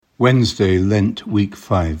Wednesday, Lent, week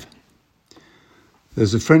 5.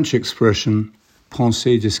 There's a French expression,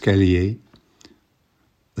 pensée d'escalier,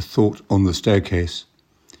 a thought on the staircase,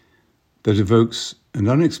 that evokes an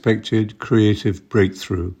unexpected creative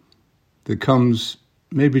breakthrough that comes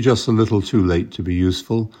maybe just a little too late to be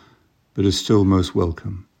useful, but is still most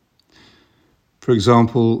welcome. For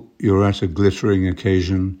example, you're at a glittering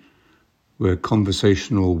occasion where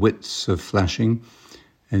conversational wits are flashing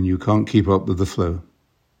and you can't keep up with the flow.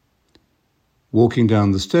 Walking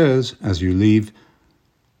down the stairs as you leave,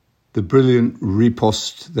 the brilliant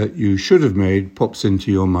riposte that you should have made pops into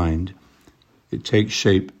your mind. It takes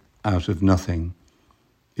shape out of nothing.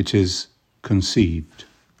 It is conceived.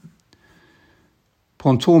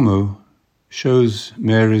 Pontormo shows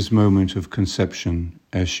Mary's moment of conception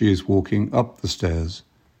as she is walking up the stairs.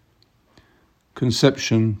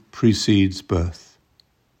 Conception precedes birth.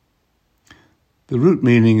 The root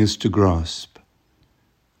meaning is to grasp,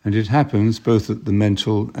 and it happens both at the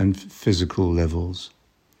mental and physical levels.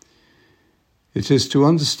 It is to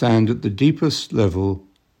understand at the deepest level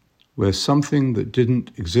where something that didn't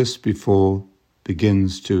exist before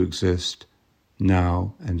begins to exist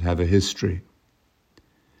now and have a history.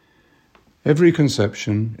 Every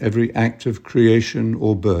conception, every act of creation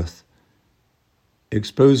or birth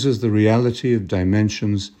exposes the reality of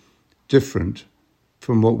dimensions different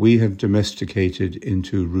from what we have domesticated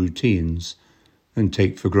into routines and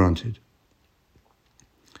take for granted.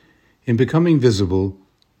 In becoming visible,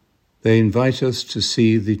 they invite us to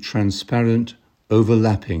see the transparent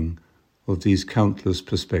overlapping of these countless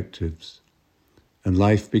perspectives, and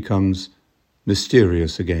life becomes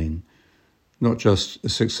mysterious again, not just a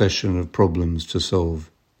succession of problems to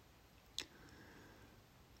solve.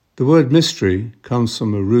 The word mystery comes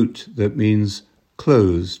from a root that means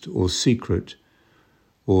closed or secret,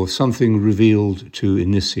 or something revealed to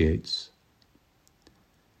initiates.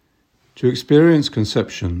 To experience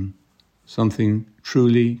conception, something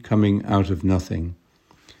truly coming out of nothing,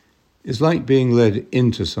 is like being led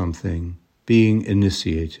into something, being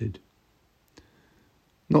initiated.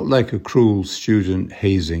 Not like a cruel student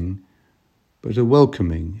hazing, but a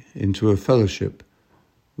welcoming into a fellowship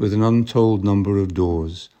with an untold number of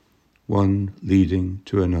doors, one leading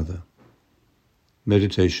to another.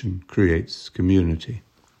 Meditation creates community.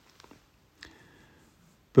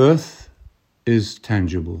 Birth is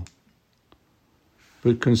tangible,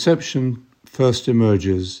 but conception first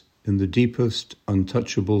emerges in the deepest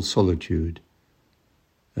untouchable solitude,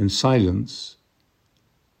 and silence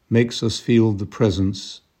makes us feel the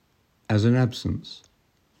presence as an absence.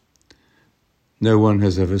 No one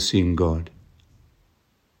has ever seen God,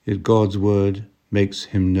 yet God's word makes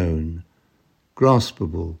him known,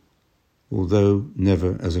 graspable, although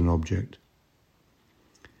never as an object.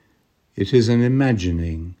 It is an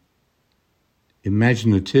imagining,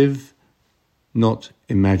 imaginative, not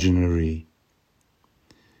imaginary.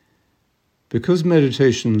 Because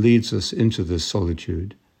meditation leads us into this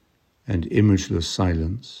solitude and imageless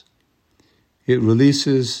silence, it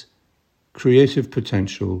releases creative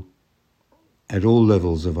potential at all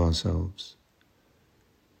levels of ourselves.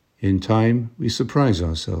 In time, we surprise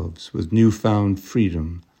ourselves with newfound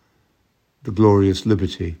freedom, the glorious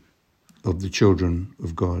liberty of the children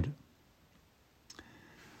of God.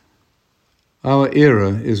 Our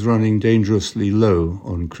era is running dangerously low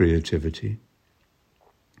on creativity.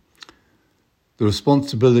 The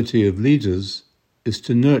responsibility of leaders is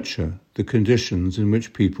to nurture the conditions in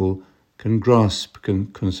which people can grasp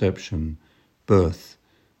conception, birth,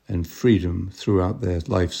 and freedom throughout their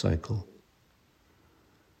life cycle.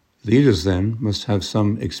 Leaders then must have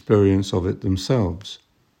some experience of it themselves.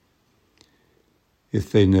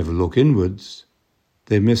 If they never look inwards,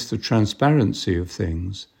 they miss the transparency of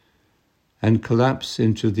things and collapse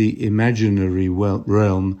into the imaginary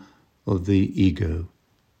realm of the ego,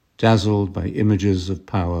 dazzled by images of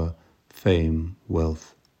power, fame,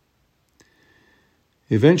 wealth.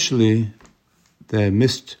 Eventually, their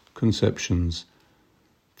missed conceptions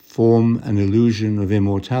form an illusion of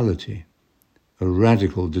immortality, a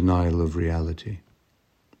radical denial of reality.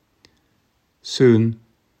 Soon,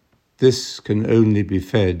 this can only be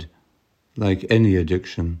fed, like any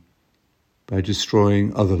addiction, by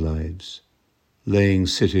destroying other lives, laying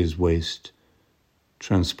cities waste,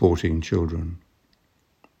 transporting children.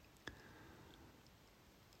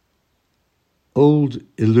 Old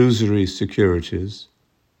illusory securities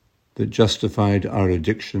that justified our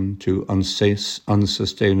addiction to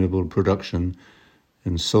unsustainable production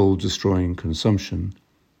and soul-destroying consumption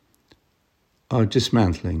are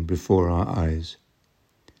dismantling before our eyes.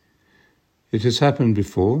 It has happened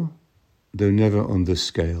before, though never on this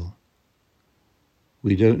scale.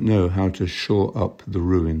 we don't know how to shore up the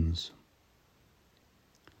ruins.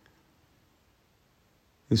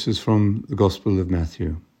 This is from the Gospel of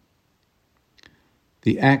Matthew.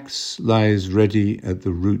 The axe lies ready at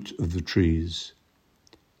the root of the trees.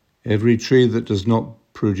 Every tree that does not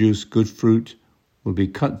produce good fruit will be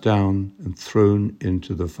cut down and thrown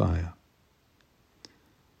into the fire.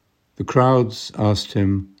 The crowds asked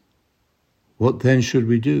him, "What then should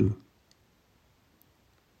we do?"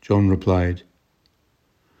 John replied,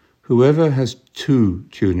 "Whoever has 2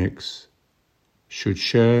 tunics should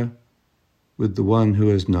share with the one who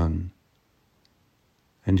has none,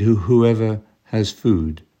 and whoever has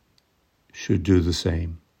food should do the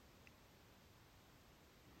same."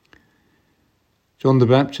 John the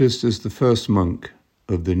Baptist is the first monk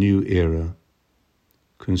of the new era,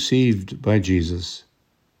 conceived by Jesus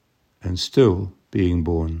and still being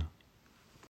born.